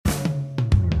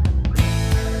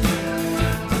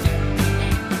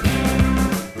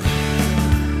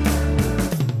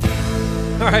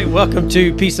All right, welcome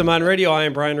to Peace of Mind Radio. I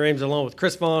am Brian Rames along with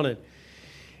Chris Vaughn and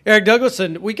Eric Douglas,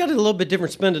 and we got a little bit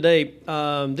different spin today.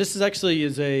 This is actually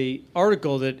a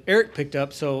article that Eric picked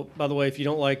up. So, by the way, if you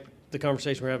don't like the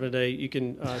conversation we're having today, you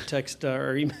can text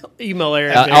or email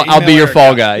Eric. I'll be your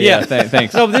fall guy. Yeah,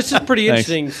 thanks. So this is pretty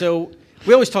interesting. So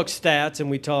we always talk stats,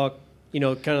 and we talk, kind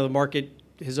of the market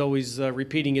is always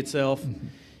repeating itself. Mm-hmm.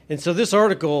 And so this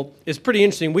article is pretty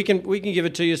interesting. We can give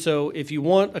it to you. So if you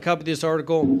want a copy of this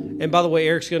article, and by the way,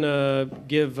 Eric's going to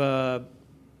give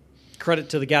credit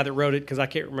to the guy that wrote it because I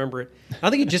can't remember it.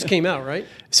 I think it just came out, right?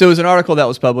 So it was an article that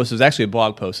was published. It was actually a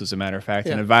blog post, as a matter of fact.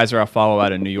 Yeah. An advisor I follow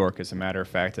out in New York, as a matter of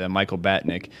fact, Michael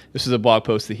Batnick. This is a blog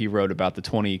post that he wrote about the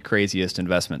 20 craziest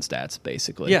investment stats,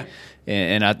 basically. Yeah.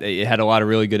 And it had a lot of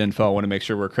really good info. I want to make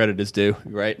sure where credit is due,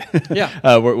 right? Yeah.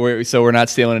 So we're not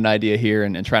stealing an idea here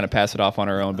and trying to pass it off on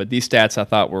our own. But these stats I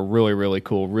thought were really, really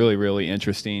cool, really, really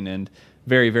interesting, and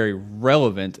very, very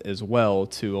relevant as well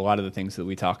to a lot of the things that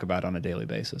we talk about on a daily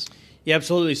basis. Yeah,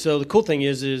 absolutely. So the cool thing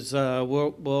is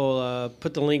we'll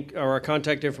put the link or our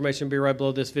contact information be right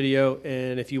below this video,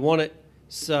 and if you want it,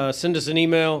 send us an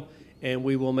email, and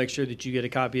we will make sure that you get a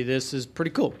copy of this. It's pretty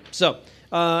cool. So,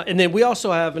 and then we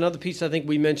also have another piece I think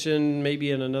we mentioned maybe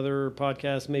in another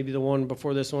podcast, maybe the one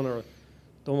before this one or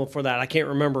the one before that. I can't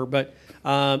remember, but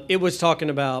it was talking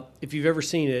about, if you've ever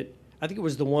seen it, I think it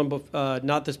was the one,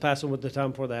 not this past one, but the time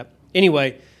before that.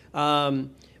 Anyway, but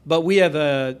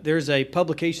there's a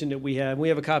publication that we have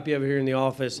a copy of it here in the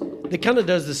office that kind of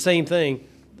does the same thing.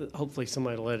 Hopefully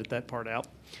somebody will edit that part out.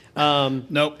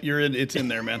 Nope, it's in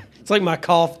there, man. It's like my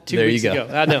cough 2 weeks ago.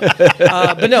 I know.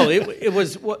 But no, it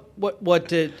was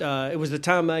it was the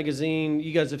Time magazine.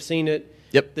 You guys have seen it.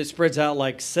 Yep. That spreads out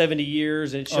like 70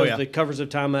 years, and it shows the covers of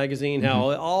Time magazine,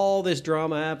 how all this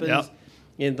drama happens. Yep.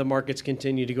 And the markets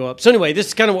continue to go up. So anyway, this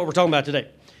is kind of what we're talking about today.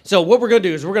 So what we're going to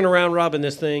do is we're going to round robin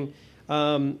this thing,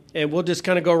 and we'll just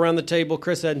kind of go around the table.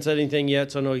 Chris hadn't said anything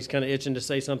yet, so I know he's kind of itching to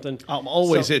say something. I'm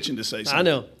always itching to say something. I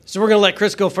know. So we're going to let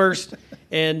Chris go first,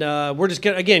 and we're just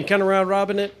going to, again, kind of round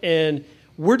robin it, and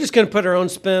we're just going to put our own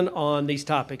spin on these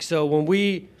topics. So when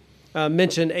we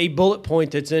mention a bullet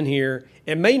point that's in here,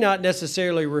 it may not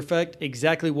necessarily reflect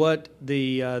exactly what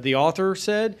the author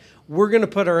said. We're going to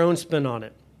put our own spin on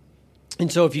it. And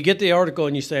so if you get the article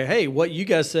and you say, hey, what you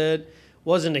guys said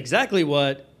wasn't exactly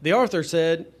what the author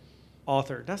said,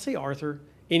 did I say Arthur?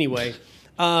 Anyway,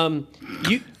 the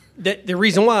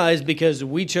reason why is because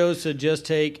we chose to just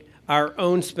take our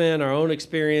own spin, our own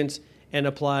experience, and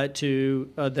apply it to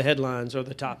the headlines or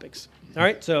the topics. All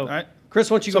right? So,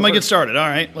 Chris, why don't you go first? I'm going to get started. All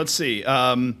right, let's see.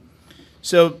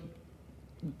 So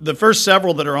the first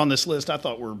several that are on this list I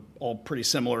thought were all pretty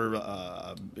similar.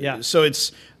 So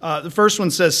it's the first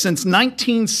one says, since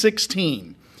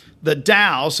 1916, the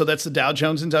Dow, so that's the Dow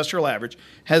Jones Industrial Average,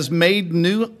 has made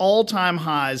new all-time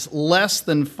highs less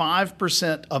than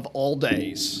 5% of all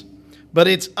days. But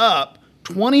it's up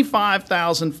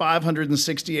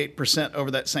 25,568% over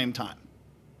that same time.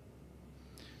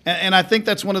 And I think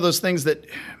that's one of those things that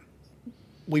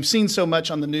we've seen so much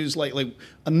on the news lately,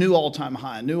 a new all-time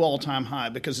high,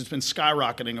 because it's been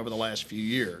skyrocketing over the last few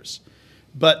years.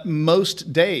 But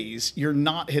most days, you're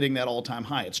not hitting that all-time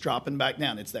high. It's dropping back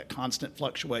down. It's that constant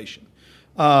fluctuation.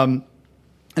 And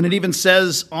it even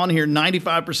says on here,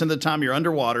 95% of the time you're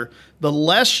underwater. The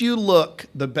less you look,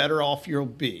 the better off you'll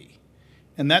be.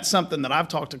 And that's something that I've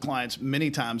talked to clients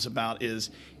many times about is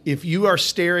if you are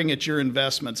staring at your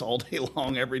investments all day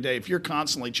long, every day, if you're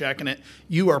constantly checking it,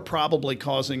 you are probably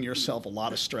causing yourself a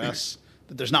lot of stress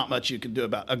that there's not much you can do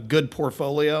about. A good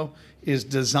portfolio is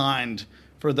designed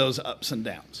for those ups and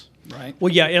downs, right?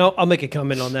 Well, yeah, and I'll make a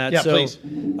comment on that. Yeah, so, please.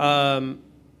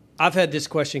 I've had this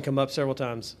question come up several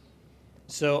times.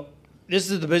 So this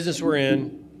is the business we're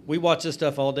in. We watch this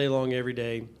stuff all day long, every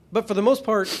day. But for the most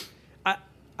part,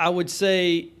 I would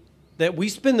say that we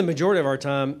spend the majority of our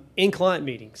time in client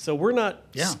meetings. So we're not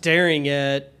staring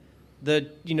at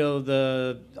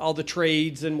all the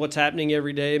trades and what's happening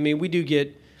every day. I mean, we do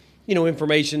get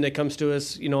information that comes to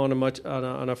us,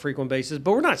 on a frequent basis,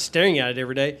 but we're not staring at it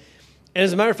every day. And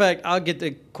as a matter of fact, I'll get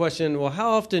the question, well,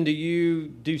 how often do you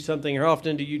do something, or how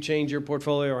often do you change your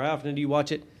portfolio, or how often do you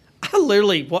watch it? I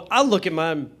look at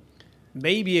mine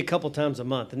maybe a couple times a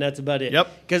month, and that's about it.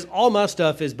 Yep. Because all my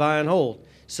stuff is buy and hold.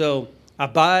 So I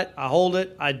buy it, I hold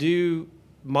it, I do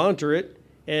monitor it,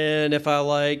 and if I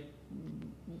like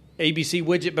ABC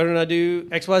widget better than I do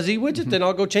XYZ widget, then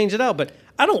I'll go change it out. But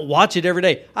I don't watch it every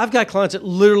day. I've got clients that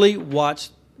literally watch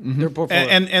their portfolio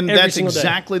and every that's single day.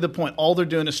 Exactly the point. All they're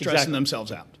doing is stressing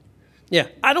themselves out. Yeah,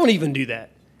 I don't even do that.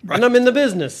 and I'm in the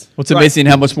business. Well, it's amazing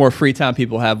how much more free time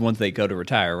people have once they go to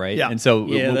retire, right? Yeah. And so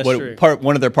Yeah, that's true.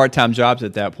 one of their part-time jobs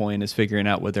at that point is figuring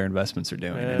out what their investments are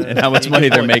doing and how much money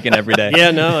they're making every day.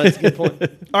 Yeah, no, that's a good point.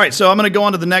 All right, so I'm going to go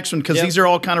on to the next one because Yep. these are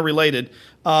all kind of related.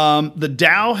 The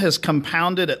Dow has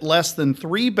compounded at less than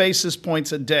 3 basis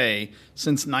points a day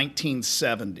since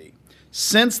 1970.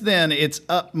 Since then, it's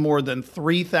up more than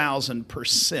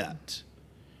 3,000%.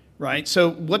 Right?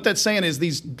 So what that's saying is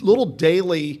these little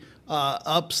daily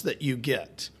ups that you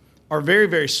get are very,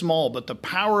 very small, but the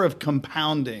power of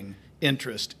compounding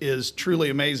interest is truly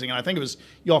amazing. And I think it was,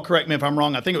 y'all correct me if I'm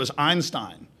wrong, I think it was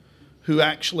Einstein who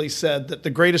actually said that the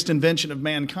greatest invention of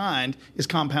mankind is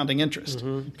compounding interest,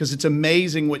 because it's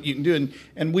amazing what you can do.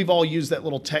 And we've all used that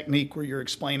little technique where you're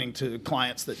explaining to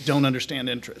clients that don't understand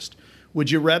interest. Would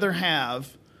you rather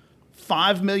have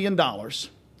 $5 million,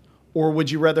 or would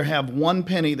you rather have 1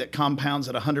 penny that compounds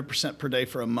at 100% per day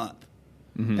for a month?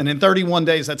 And in 31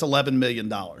 days, that's $11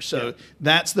 million. So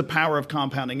that's the power of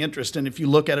compounding interest. And if you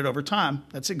look at it over time,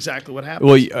 that's exactly what happens.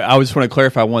 Well, I just want to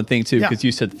clarify one thing, too, Yeah. because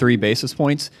you said 3 basis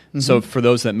points. So for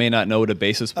those that may not know what a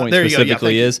basis point there you go. Yeah,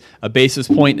 specifically thank you. is, a basis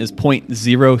point is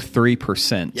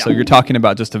 0.03%. Yeah. So you're talking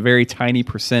about just a very tiny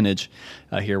percentage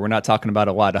here. We're not talking about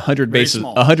a lot. 100 Very basis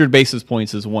small. 100 basis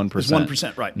points is 1%. It's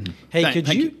 1%, right. Hey,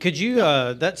 Thank could you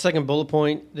that second bullet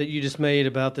point that you just made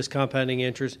about this compounding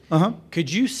interest?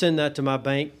 Could you send that to my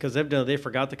bank, because they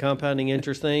forgot the compounding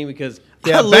interest thing? Because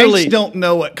Yeah, I literally banks don't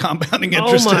know what compounding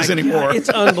interest oh my is anymore. God, it's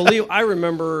unbelievable. I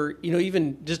remember,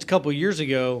 even just a couple of years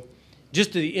ago,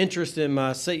 just the interest in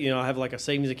my I have like a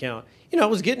savings account. I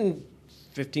was getting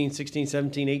 $15, $16,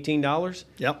 $17, $18.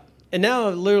 Yep. And now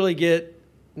I literally get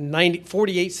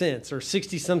 48 cents or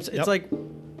 60 some. It's Yep. like,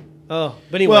 oh,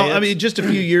 but anyway. Well, I mean, just a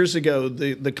few years ago,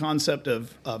 the concept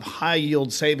of high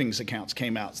yield savings accounts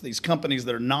came out. So these companies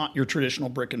that are not your traditional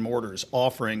brick and mortars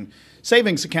offering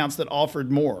savings accounts that offered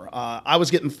more. I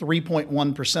was getting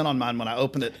 3.1% on mine when I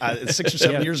opened it 6 or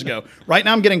 7 years ago. Right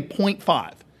now, I'm getting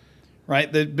 0.5. Right,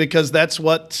 because that's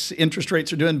what interest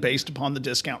rates are doing based upon the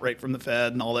discount rate from the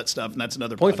Fed and all that stuff, and that's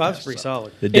another 0.5 podcast, is pretty so.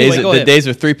 solid. The Anyway, days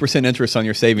of 3% interest on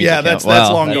your savings Yeah, account. that's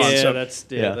Wow. long gone. Yeah, So- that's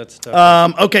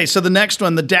tough. Okay, so the next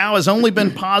one, the Dow has only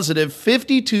been positive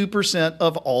 52%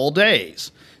 of all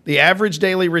days. The average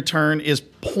daily return is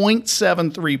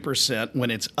 0.73% when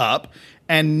it's up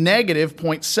and negative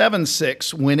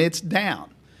 0.76 when it's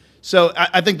down. So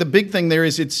I think the big thing there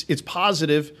is it's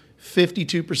positive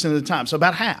 52% of the time, so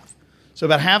about half. So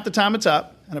about half the time it's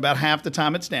up and about half the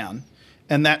time it's down,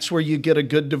 and that's where you get a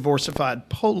good diversified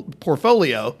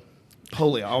portfolio.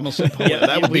 Polio, I almost said polio.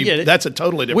 That would we be get it. that's a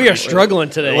totally different. We are word. struggling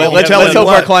today. Well, let's tell you hope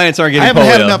what, our clients aren't getting I haven't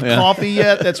had polio. enough Yeah. coffee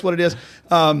yet. That's what it is.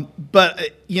 But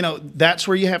that's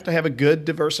where you have to have a good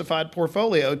diversified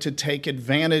portfolio to take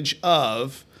advantage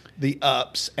of the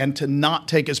ups and to not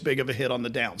take as big of a hit on the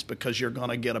downs, because you're going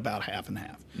to get about half and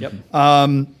half. Yep.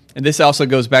 And this also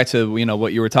goes back to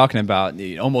what you were talking about.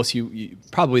 Almost you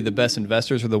probably the best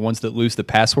investors are the ones that lose the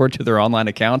password to their online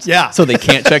accounts. Yeah. So they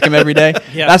can't check them every day.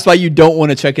 Yeah. That's why you don't want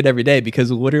to check it every day, because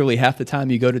literally half the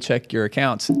time you go to check your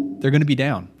accounts, they're going to be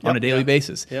down on a daily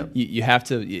basis. Yep. You have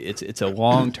to. It's a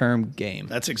long-term game.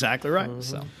 That's exactly right.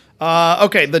 So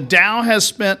Okay, the Dow has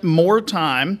spent more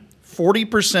time,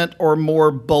 40% or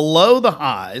more below the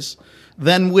highs,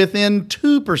 than within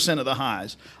 2% of the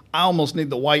highs. I almost need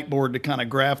the whiteboard to kind of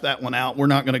graph that one out. We're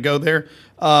not going to go there.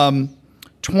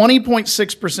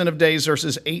 20.6% of days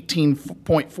versus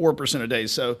 18.4% of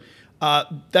days. So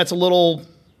that's a little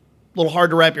hard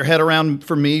to wrap your head around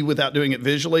for me without doing it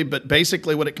visually. But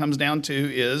basically what it comes down to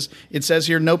is it says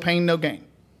here, no pain, no gain.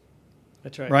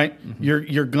 That's right. Right?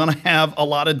 You're going to have a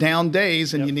lot of down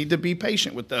days, and you need to be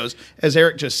patient with those. As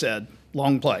Eric just said,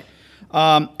 long play.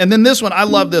 And then this one, I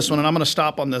love this one, and I'm going to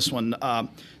stop on this one.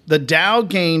 The Dow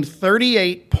gained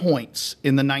 38 points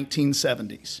in the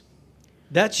 1970s.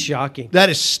 That's shocking. That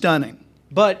is stunning.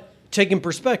 But take in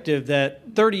perspective that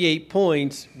 38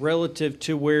 points relative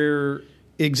to where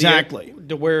Exactly.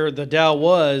 to where the Dow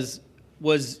was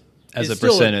As is a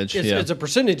still percentage, It's, yeah. it's a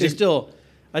percentage. It's still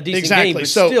a decent Exactly. gain, but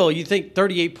So- still, you think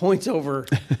 38 points over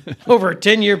over a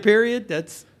 10-year period?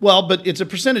 That's Well, but it's a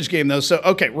percentage game, though. So,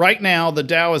 okay, right now the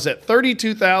Dow is at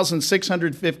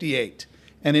 32,658.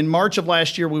 And in March of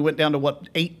last year, we went down to,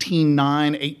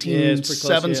 18.9, it's pretty 18.7,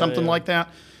 close. Yeah, something yeah. like that.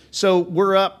 So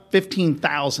we're up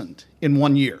 15,000 in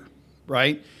 1 year,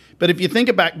 right? But if you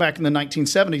think back in the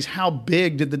 1970s, how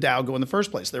big did the Dow go in the first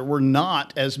place? There were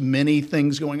not as many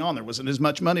things going on. There wasn't as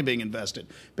much money being invested,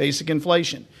 basic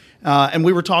inflation. And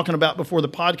we were talking about before the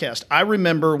podcast, I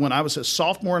remember when I was a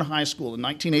sophomore in high school in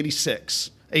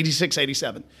 1986,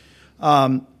 87,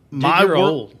 you're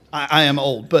old. I am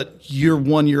old, but you're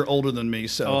 1 year older than me.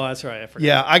 So Oh, that's right. I forgot.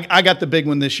 yeah, I got the big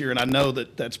one this year, and I know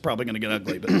that's probably going to get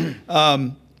ugly. But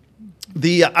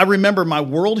I remember my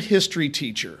world history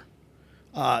teacher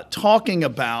talking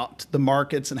about the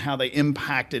markets and how they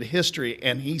impacted history,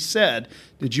 and he said,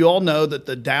 "Did you all know that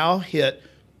the Dow hit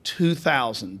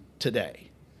 2,000 today?"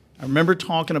 I remember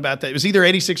talking about that. It was either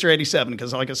 86 or 87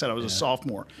 because, like I said, I was a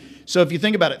sophomore. So if you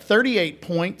think about it, 38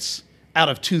 points out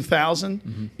of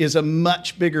 2,000 is a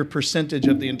much bigger percentage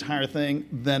of the entire thing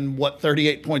than what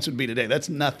 38 points would be today. That's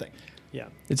nothing. Yeah.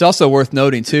 It's also worth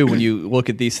noting, too, when you look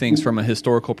at these things from a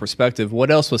historical perspective,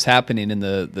 what else was happening in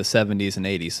the 70s and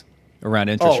 80s around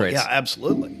interest rates? Yeah,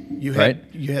 absolutely. You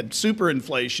had super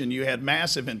inflation. You had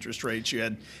massive interest rates. You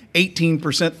had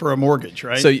 18% for a mortgage,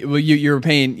 right? So you were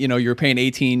paying, you were paying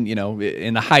 18,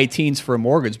 in the high teens for a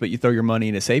mortgage, but you throw your money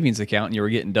in a savings account and you were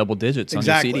getting double digits on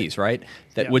your CDs, right?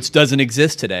 Which doesn't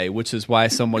exist today, which is why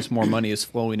so much more money is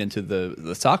flowing into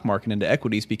the stock market, into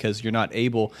equities, because you're not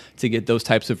able to get those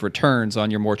types of returns on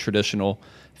your more traditional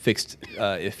fixed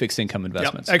income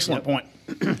investments. Yep, excellent point.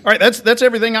 All right, that's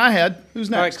everything I had. Who's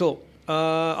next? All right, cool.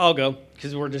 I'll go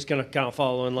because we're just going to kind of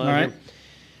follow in line. All right. Here.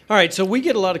 All right, so we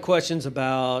get a lot of questions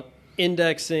about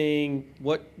indexing.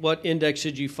 What index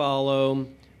should you follow?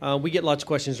 We get lots of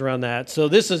questions around that. So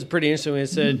this is pretty interesting. It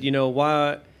said,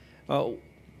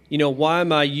 why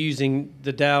am I using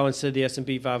the Dow instead of the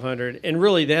S&P 500? And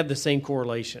really, they have the same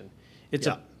correlation. It's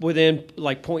within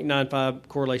like 0.95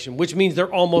 correlation, which means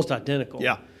they're almost identical.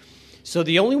 Yeah. So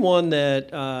the only one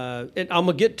that, and I'm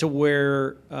gonna get to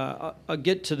where I'll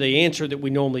get to the answer that we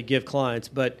normally give clients,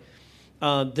 but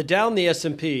the Dow and the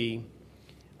S&P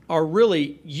are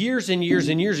really years and years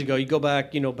and years ago. You go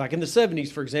back, back in the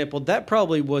 70s, for example, that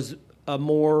probably was a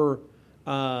more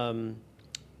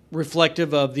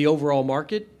reflective of the overall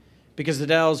market because the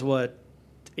Dow's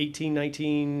 18,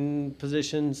 19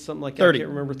 positions, something like that. 30. I can't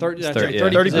remember. 30. That's 30, right. yeah.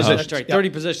 30 positions. positions. That's right. Yep. 30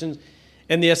 positions,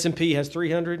 and the S&P has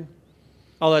 300.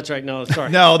 Oh, that's right. No, sorry.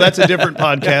 No, that's a different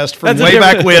podcast from That's a way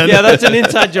different- back when. Yeah, that's an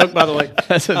inside joke, by the way.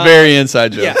 That's a very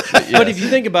inside joke. Yeah, but if you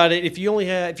think about it, if you're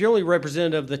only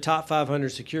representative of the top 500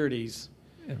 securities,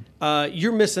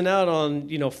 you're missing out on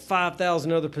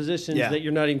 5,000 other positions that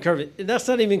you're not even covering. And that's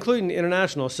not even including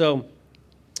international. So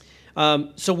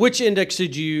which index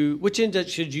should you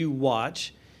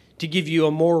watch to give you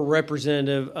a more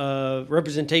representation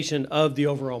of the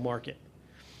overall market?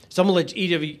 So I'm going to let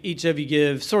each of you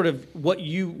give sort of what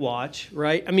you watch,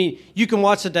 right? I mean, you can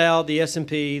watch the Dow, the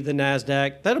S&P, the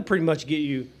NASDAQ. That'll pretty much get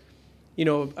you,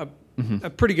 a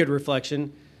pretty good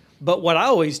reflection. But what I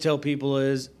always tell people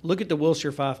is look at the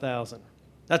Wilshire 5000.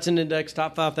 That's an index,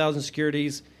 top 5,000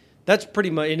 securities. That's pretty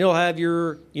much, and it'll have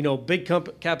your, big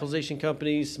capitalization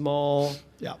companies, small.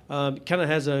 Yeah. Kind of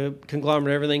has a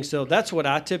conglomerate of everything. So that's what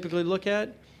I typically look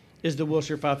at. Is the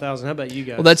Wilshire 5000. How about you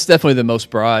guys? Well, that's definitely the most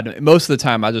broad. Most of the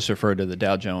time, I just refer to the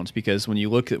Dow Jones because when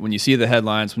you see the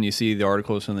headlines, when you see the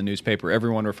articles from the newspaper,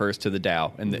 everyone refers to the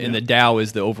Dow. And the Dow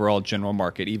is the overall general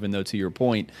market, even though, to your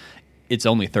point, it's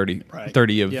only 30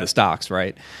 of the stocks,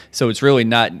 right? So it's really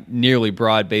not nearly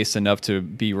broad-based enough to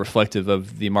be reflective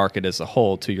of the market as a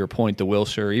whole. To your point, the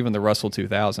Wilshire, even the Russell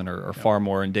 2000 are far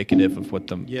more indicative of what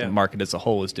the market as a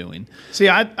whole is doing. See,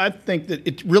 I think that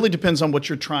it really depends on what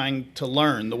you're trying to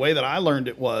learn. The way that I learned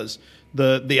it was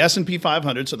the S&P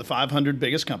 500, so the 500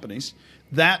 biggest companies,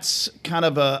 that's kind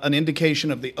of an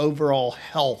indication of the overall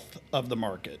health of the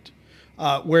market,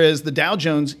 whereas the Dow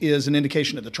Jones is an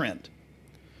indication of the trend.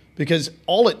 Because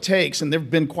all it takes, and there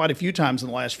have been quite a few times in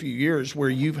the last few years where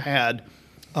you've had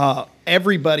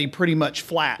everybody pretty much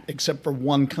flat except for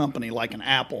one company, like an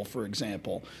Apple, for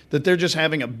example, that they're just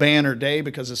having a banner day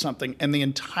because of something, and the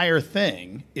entire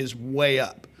thing is way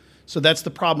up. So that's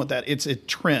the problem with that. It's a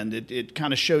trend. It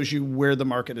kind of shows you where the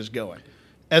market is going.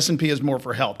 S&P is more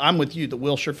for health. I'm with you. The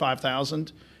Wilshire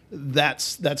 5000,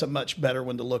 that's a much better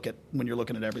one to look at when you're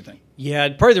looking at everything. Yeah,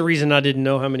 probably the reason I didn't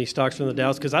know how many stocks from the Dow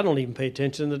is because I don't even pay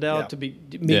attention to the Dow.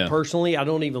 Yeah. Personally, I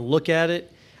don't even look at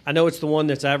it. I know it's the one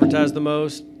that's advertised the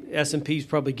most. S&P's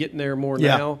probably getting there more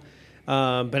now.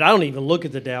 But I don't even look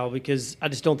at the Dow because I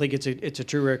just don't think it's a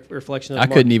true reflection of the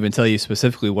market. I couldn't even tell you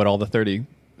specifically what all the 30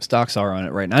 stocks are on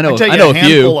it right now. I know a a handful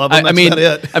few. of them,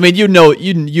 I mean,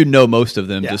 you know most of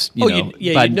them just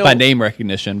by name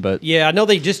recognition. But yeah, I know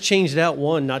they just changed out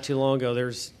one not too long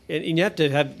ago. And you have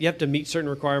to meet certain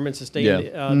requirements to stay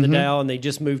in the Dow, and they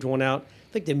just moved one out.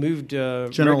 I think they moved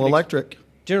General Electric.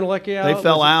 General Electric out. They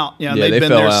fell out. Yeah, they they've been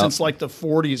fell there out since like the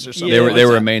 40s or something. they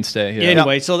were a mainstay. Yeah.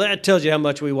 Anyway, so that tells you how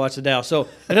much we watch the Dow. So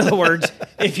in other words,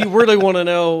 if you really want to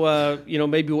know,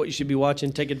 maybe what you should be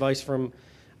watching, take advice from,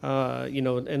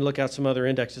 and look out some other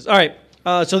indexes. All right.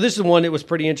 So this is one that was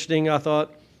pretty interesting, I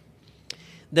thought.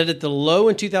 That at the low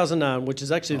in 2009, which is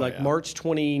actually March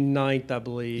 29th, I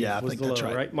believe. Yeah, I was think the that's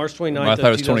low, right. March 29th. Well, I thought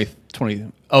it was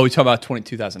 2020. Oh, we talking about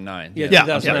 2009. Yeah, Yeah.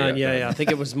 2009. Yeah. I think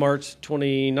it was March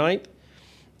 29th.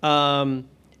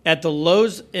 At the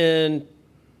lows in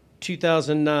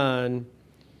 2009,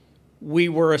 we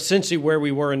were essentially where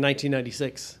we were in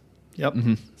 1996. Yep.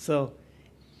 So,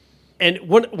 and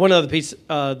one other piece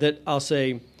that I'll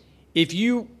say, if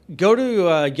you go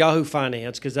to Yahoo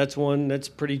Finance, because that's one that's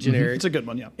pretty generic. It's a good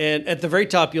one, yeah. And at the very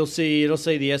top, it'll say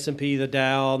the S&P, the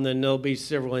Dow, and then there'll be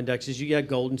several indexes. You got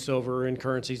gold and silver and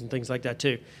currencies and things like that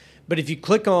too. But if you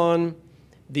click on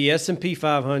the S&P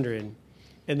 500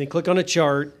 and then click on a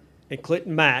chart and click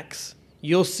max,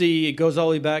 you'll see it goes all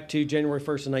the way back to January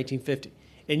 1st of 1950.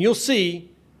 And you'll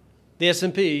see the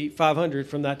S&P 500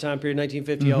 from that time period,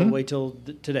 1950, all the way till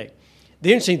today.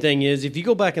 The interesting thing is, if you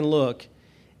go back and look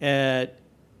at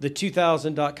the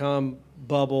 2000 .com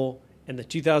bubble and the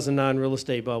 2009 real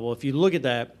estate bubble, if you look at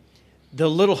that, the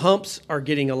little humps are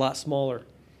getting a lot smaller.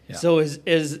 Yeah. So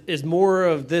as more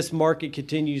of this market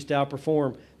continues to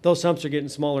outperform, those humps are getting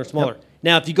smaller and smaller. Yep.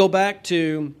 Now, if you go back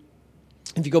to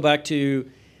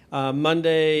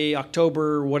Monday,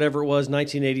 October, whatever it was,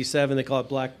 1987, they call it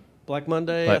Black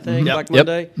Monday, I think, Yep. Black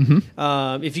Monday.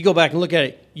 If you go back and look at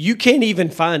it, you can't even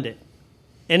find it.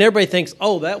 And everybody thinks,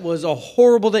 oh, that was a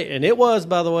horrible day. And it was,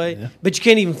 by the way. Yeah. But you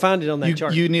can't even find it on that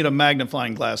chart. You need a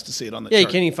magnifying glass to see it on the chart. Yeah,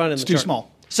 you can't even find it on the chart. It's too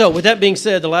small. So with that being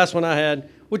said, the last one I had,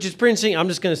 which is pretty interesting, I'm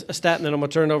just going to stat and then I'm going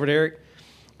to turn it over to Eric.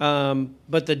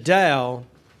 But the Dow,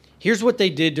 here's what they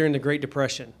did during the Great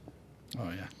Depression. Oh,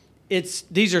 yeah.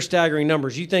 These are staggering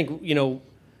numbers. You think,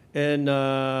 in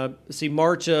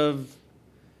March of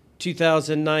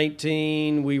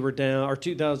 2019, we were down, or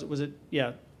 2000, was it?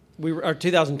 Yeah. We were, or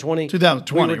 2020.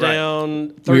 2020, we were right.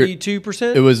 down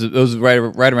 32%. It was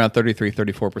right around 33,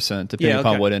 34%, depending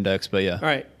upon what index, but yeah. All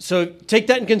right. So take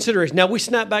that in consideration. Now, we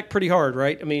snapped back pretty hard,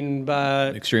 right? I mean, by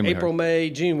Extremely April, hard. May,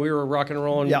 June, we were rocking and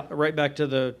rolling Yeah. right back to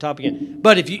the top again.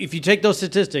 But if you take those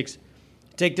statistics,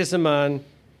 take this in mind,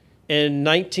 in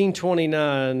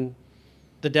 1929,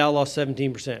 the Dow lost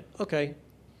 17%. Okay.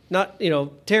 Not,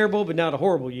 terrible, but not a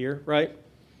horrible year, right?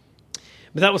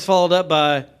 But that was followed up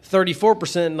by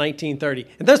 34% in 1930.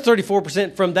 And that's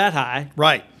 34% from that high.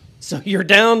 Right. So you're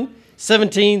down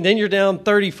 17, then you're down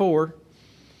 34.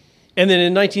 And then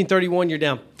in 1931, you're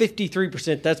down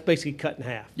 53%. That's basically cut in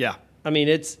half. Yeah. I mean,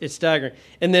 it's staggering.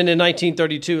 And then in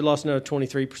 1932, it lost another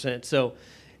 23%. So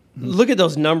look at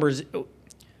those numbers.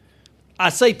 I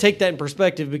say take that in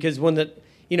perspective because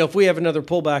if we have another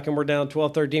pullback and we're down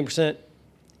 12, 13%,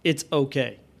 it's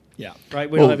okay. Yeah. Right?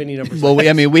 We don't have any numbers. Well, we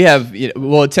have, a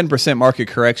 10% market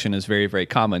correction is very, very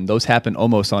common. Those happen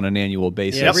almost on an annual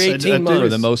basis. Yeah, every 18 months. For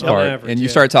the most part. Average, and you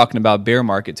start talking about bear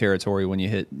market territory when you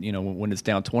hit, when it's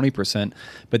down 20%.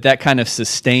 But that kind of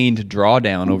sustained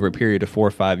drawdown over a period of 4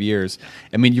 or 5 years,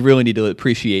 I mean, you really need to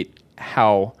appreciate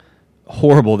how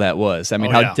horrible that was. I mean,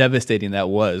 how devastating that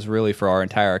was really for our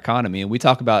entire economy. And we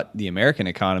talk about the American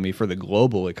economy for the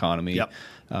global economy. Yep.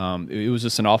 It was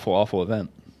just an awful, awful event.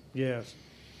 Yes.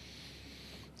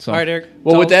 So, all right, Eric.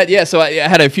 Well, with that, so I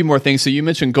had a few more things. So you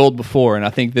mentioned gold before, and I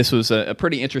think this was a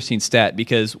pretty interesting stat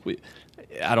because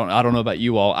I don't know about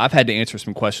you all. I've had to answer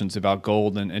some questions about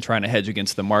gold and trying to hedge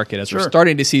against the market as we're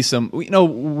starting to see some.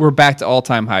 We're back to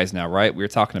all-time highs now, right? We were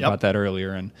talking about that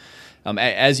earlier, and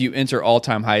as you enter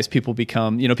all-time highs, people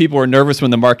become, people are nervous when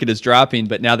the market is dropping,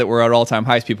 but now that we're at all-time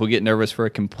highs, people get nervous for a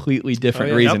completely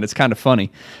different reason. Yep. It's kind of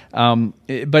funny.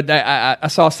 But I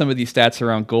saw some of these stats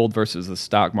around gold versus the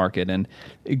stock market, and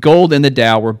gold and the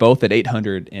Dow were both at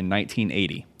 800 in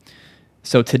 1980.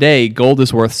 So today, gold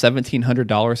is worth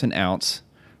 $1,700 an ounce.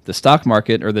 The stock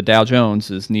market, or the Dow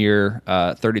Jones, is near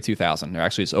 32,000.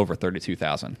 Actually, it's over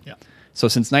 32,000. Yeah. So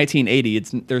since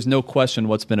 1980, there's no question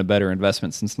what's been a better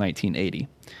investment since 1980.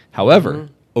 However,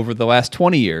 over the last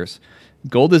 20 years,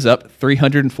 gold is up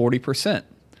 340%.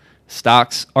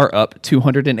 Stocks are up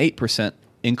 208%,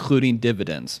 including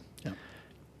dividends. Yeah.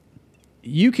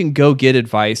 You can go get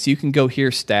advice. You can go hear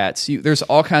stats. There's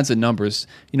all kinds of numbers.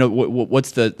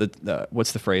 What's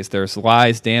the phrase? There's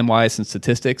lies, damn lies, and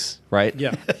statistics, right?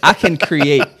 Yeah. I can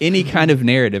create any kind of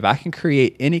narrative. I can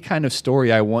create any kind of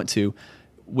story I want to,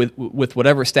 with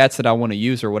whatever stats that I want to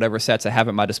use or whatever stats I have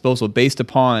at my disposal based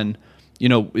upon,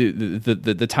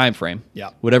 the time frame,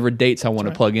 whatever dates I want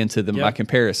to plug into my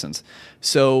comparisons.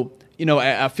 So,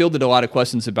 I fielded a lot of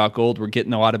questions about gold. We're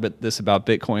getting a lot of this about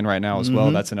Bitcoin right now as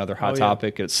well. That's another hot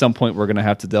topic. At some point, we're going to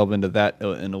have to delve into that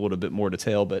in a little bit more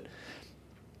detail, but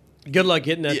good luck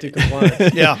getting that through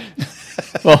compliance. Yeah.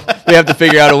 Well, we have to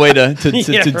figure out a way to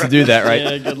do that, right?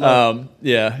 Yeah, good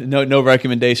luck. No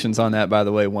recommendations on that, by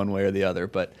the way, one way or the other.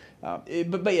 But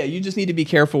yeah, you just need to be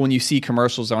careful when you see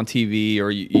commercials on TV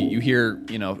or you hear,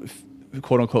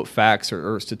 quote unquote facts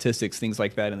or statistics, things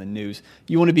like that in the news.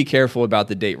 You want to be careful about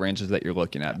the date ranges that you're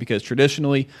looking at, because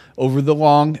traditionally over the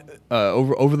long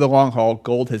haul,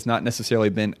 gold has not necessarily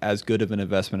been as good of an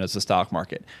investment as the stock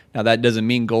market. Now that doesn't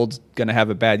mean gold's going to have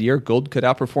a bad year. Gold could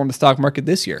outperform the stock market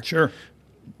this year. Sure.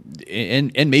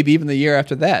 And maybe even the year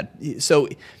after that. So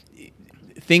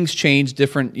things change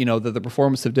different, the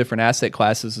performance of different asset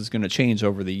classes is going to change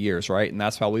over the years, right? And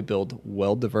that's how we build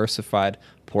well-diversified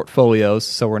portfolios,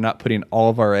 so we're not putting all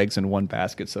of our eggs in one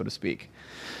basket, so to speak.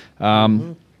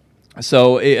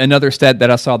 So another stat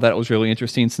that I saw that was really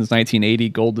interesting, since 1980,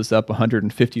 gold is up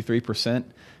 153%.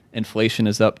 Inflation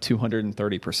is up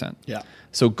 230%. Yeah.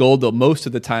 So gold, though, most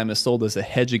of the time is sold as a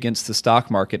hedge against the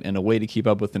stock market and a way to keep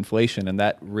up with inflation, and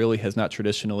that really has not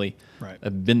traditionally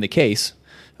been the case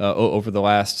over the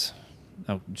last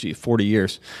 40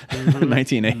 years.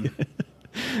 1980.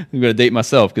 I'm going to date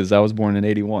myself because I was born in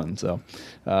 81. So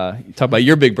you talk about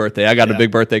your big birthday. I got a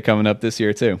big birthday coming up this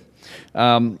year too.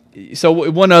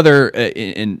 So one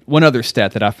other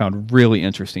stat that I found really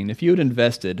interesting: if you had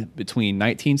invested between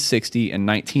 1960 and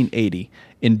 1980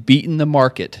 and beaten the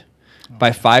market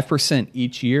by 5%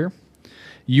 each year,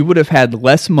 you would have had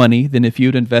less money than if you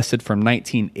had invested from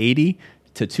 1980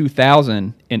 to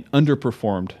 2000 and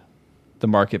underperformed the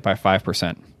market by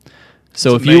 5%.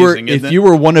 So if you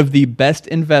were one of the best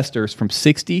investors from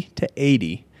 60 to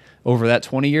 80 over that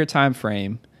 20-year time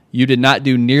frame, you did not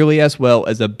do nearly as well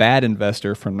as a bad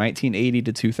investor from 1980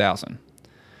 to 2000.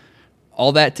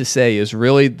 All that to say is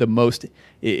really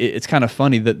it's kind of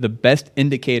funny that the best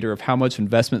indicator of how much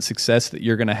investment success that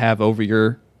you're going to have over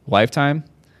your lifetime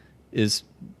is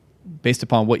based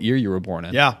upon what year you were born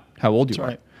in. Yeah. How old you are.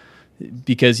 Right.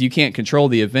 Because you can't control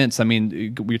the events. I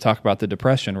mean, we talk about the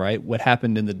Depression, right? What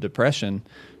happened in the Depression,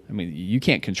 I mean, you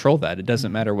can't control that. It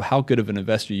doesn't matter how good of an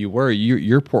investor you were.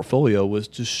 Your portfolio was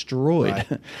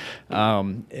destroyed,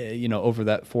 over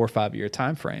that 4 or 5 year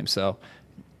time frame. So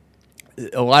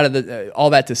a lot of all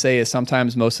that to say is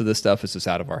sometimes most of this stuff is just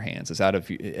out of our hands. It's out of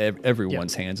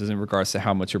everyone's hands, as in regards to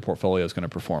how much your portfolio is going to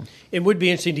perform. It would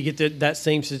be interesting to get that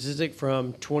same statistic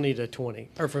from 20 to 20,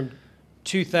 or from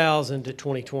 2000 to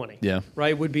 2020. Yeah. Right?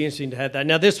 It would be interesting to have that.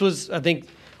 Now, this was, I think,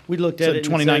 we looked at it in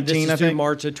 2019, this is through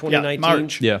March of 2019. Yeah,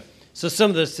 March. Yeah. So some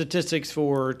of the statistics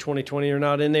for 2020 are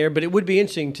not in there, but it would be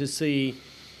interesting to see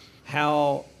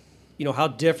how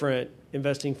different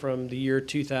investing from the year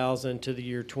 2000 to the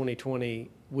year 2020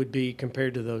 would be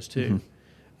compared to those two.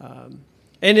 Mm-hmm.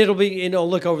 And it'll be,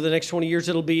 look, over the next 20 years,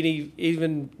 it'll be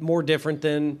even more different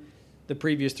than the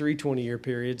previous 3 20-year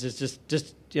periods. It's just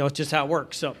it's just how it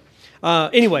works. So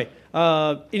anyway,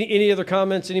 any other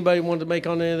comments anybody wanted to make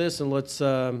on any of this? And let's...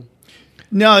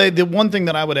 No, the one thing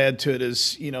that I would add to it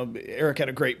is, Eric had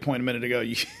a great point a minute ago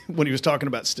when he was talking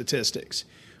about statistics.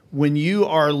 When you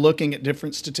are looking at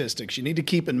different statistics, you need to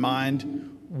keep in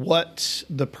mind what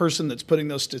the person that's putting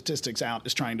those statistics out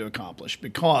is trying to accomplish,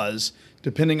 because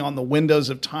depending on the windows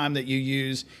of time that you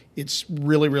use, it's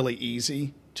really, really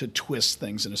easy to twist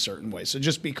things in a certain way. So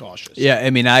just be cautious. Yeah, I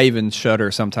mean, I even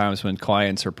shudder sometimes when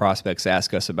clients or prospects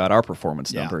ask us about our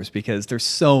performance numbers, because there's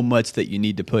so much that you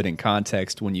need to put in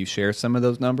context when you share some of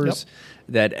those numbers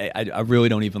that I really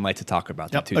don't even like to talk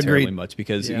about that terribly much,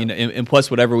 because and plus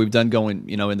whatever we've done going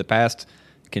in the past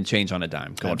can change on a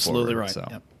dime going Absolutely forward. Right. So.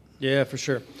 Yep. Yeah, for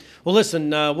sure. Well,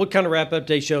 listen, we'll kind of wrap up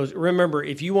today's shows. Remember,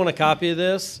 if you want a copy of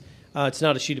this, it's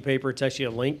not a sheet of paper. It's actually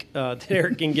a link that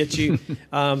Eric can get you.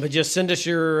 But just send us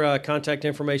your contact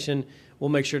information. We'll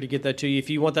make sure to get that to you. If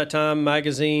you want that Time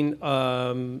magazine,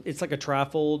 it's like a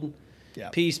trifold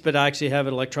piece, but I actually have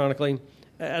it electronically.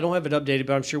 I don't have it updated,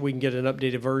 but I'm sure we can get an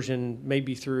updated version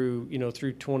maybe through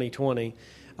 2020.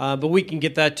 But we can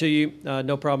get that to you.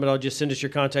 No problem at all. Just send us your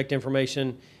contact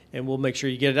information, and we'll make sure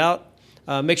you get it out.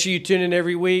 Make sure you tune in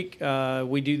every week.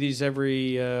 We do these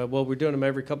we're doing them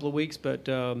every couple of weeks, but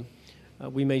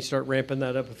we may start ramping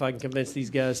that up if I can convince these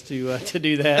guys to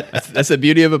do that. That's the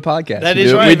beauty of a podcast. That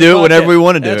is right. We do it whenever we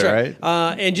want to do it,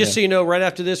 right? And just so you know, right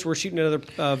after this, we're shooting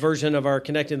another version of our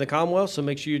Connecting the Commonwealth, so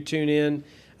make sure you tune in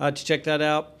to check that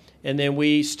out. And then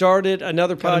we started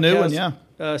another podcast. A new one,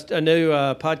 a new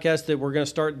podcast that we're going to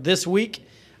start this week.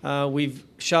 We've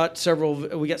shot several.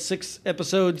 We got 6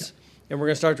 episodes, and we're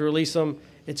going to start to release them.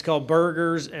 It's called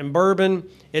Burgers and Bourbon.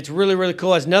 It's really, really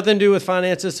cool. It has nothing to do with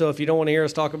finances, so if you don't want to hear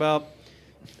us talk about,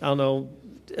 I don't know,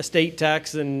 estate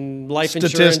tax and life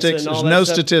insurance and all that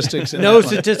stuff. Statistics. No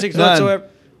statistics whatsoever.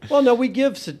 Well, no, we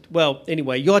give. Well,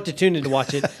 anyway, you'll have to tune in to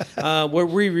watch it. Where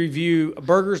we review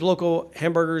burgers, local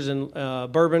hamburgers, and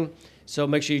bourbon. So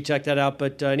make sure you check that out.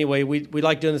 But anyway, we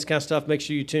like doing this kind of stuff. Make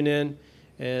sure you tune in.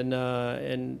 And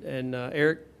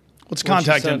Eric, what's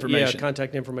contact information? Yeah,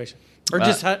 contact information. Or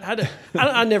just how to.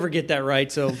 I never get that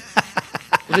right. So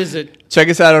what is it? Check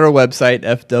us out on our website,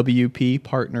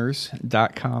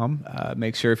 fwppartners.com.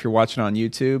 Make sure if you're watching on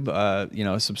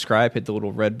YouTube, subscribe, hit the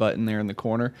little red button there in the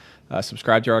corner.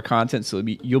 Subscribe to our content so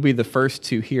you'll be the first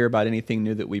to hear about anything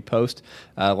new that we post.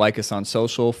 Like us on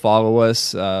social, follow us,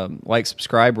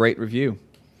 subscribe, rate, review.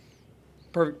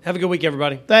 Perfect. Have a good week,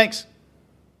 everybody. Thanks.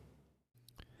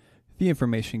 The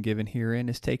information given herein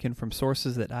is taken from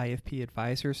sources that IFP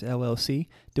Advisors, LLC,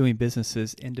 doing business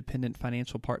as Independent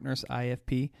Financial Partners,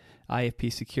 IFP,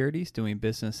 IFP Securities, doing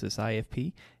business as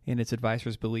IFP, and its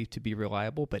advisors believed to be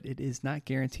reliable, but it is not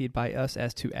guaranteed by us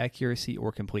as to accuracy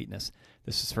or completeness.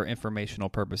 This is for informational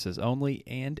purposes only,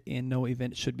 and in no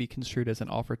event should be construed as an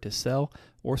offer to sell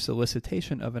or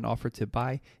solicitation of an offer to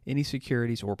buy any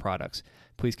securities or products.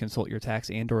 Please consult your tax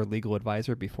and/or legal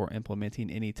advisor before implementing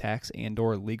any tax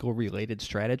and/or legal-related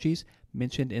strategies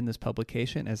mentioned in this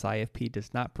publication, as IFP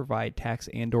does not provide tax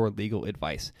and/or legal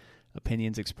advice.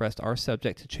 Opinions expressed are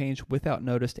subject to change without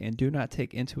notice and do not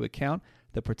take into account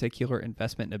the particular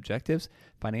investment objectives,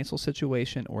 financial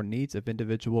situation, or needs of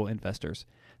individual investors.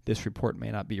 This report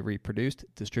may not be reproduced,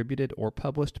 distributed, or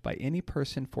published by any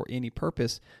person for any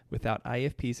purpose without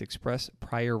IFP's express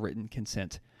prior written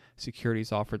consent.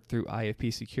 Securities offered through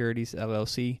IFP Securities,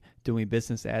 LLC, doing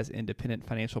business as Independent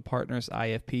Financial Partners,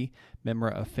 IFP, member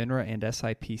of FINRA and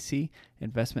SIPC.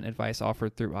 Investment advice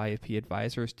offered through IFP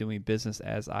Advisors, doing business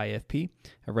as IFP,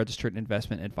 a registered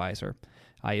investment advisor.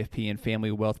 IFP and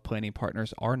Family Wealth Planning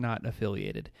Partners are not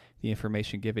affiliated. The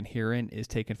information given herein is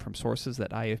taken from sources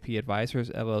that IFP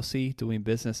Advisors, LLC, doing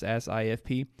business as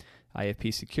IFP,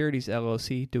 IFP Securities,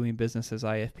 LLC, doing business as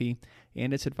IFP,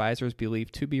 and its advisors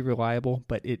believed to be reliable,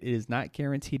 but it is not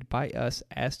guaranteed by us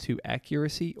as to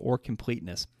accuracy or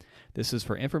completeness. This is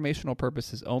for informational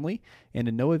purposes only, and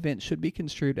in no event should be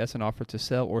construed as an offer to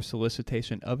sell or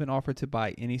solicitation of an offer to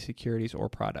buy any securities or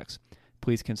products.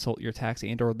 Please consult your tax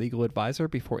and/or legal advisor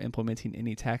before implementing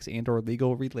any tax and/or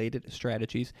legal-related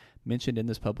strategies mentioned in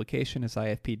this publication, as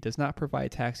IFP does not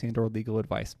provide tax and/or legal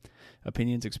advice.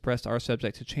 Opinions expressed are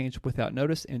subject to change without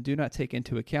notice and do not take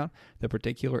into account the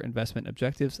particular investment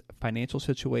objectives, financial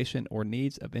situation, or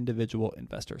needs of individual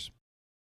investors.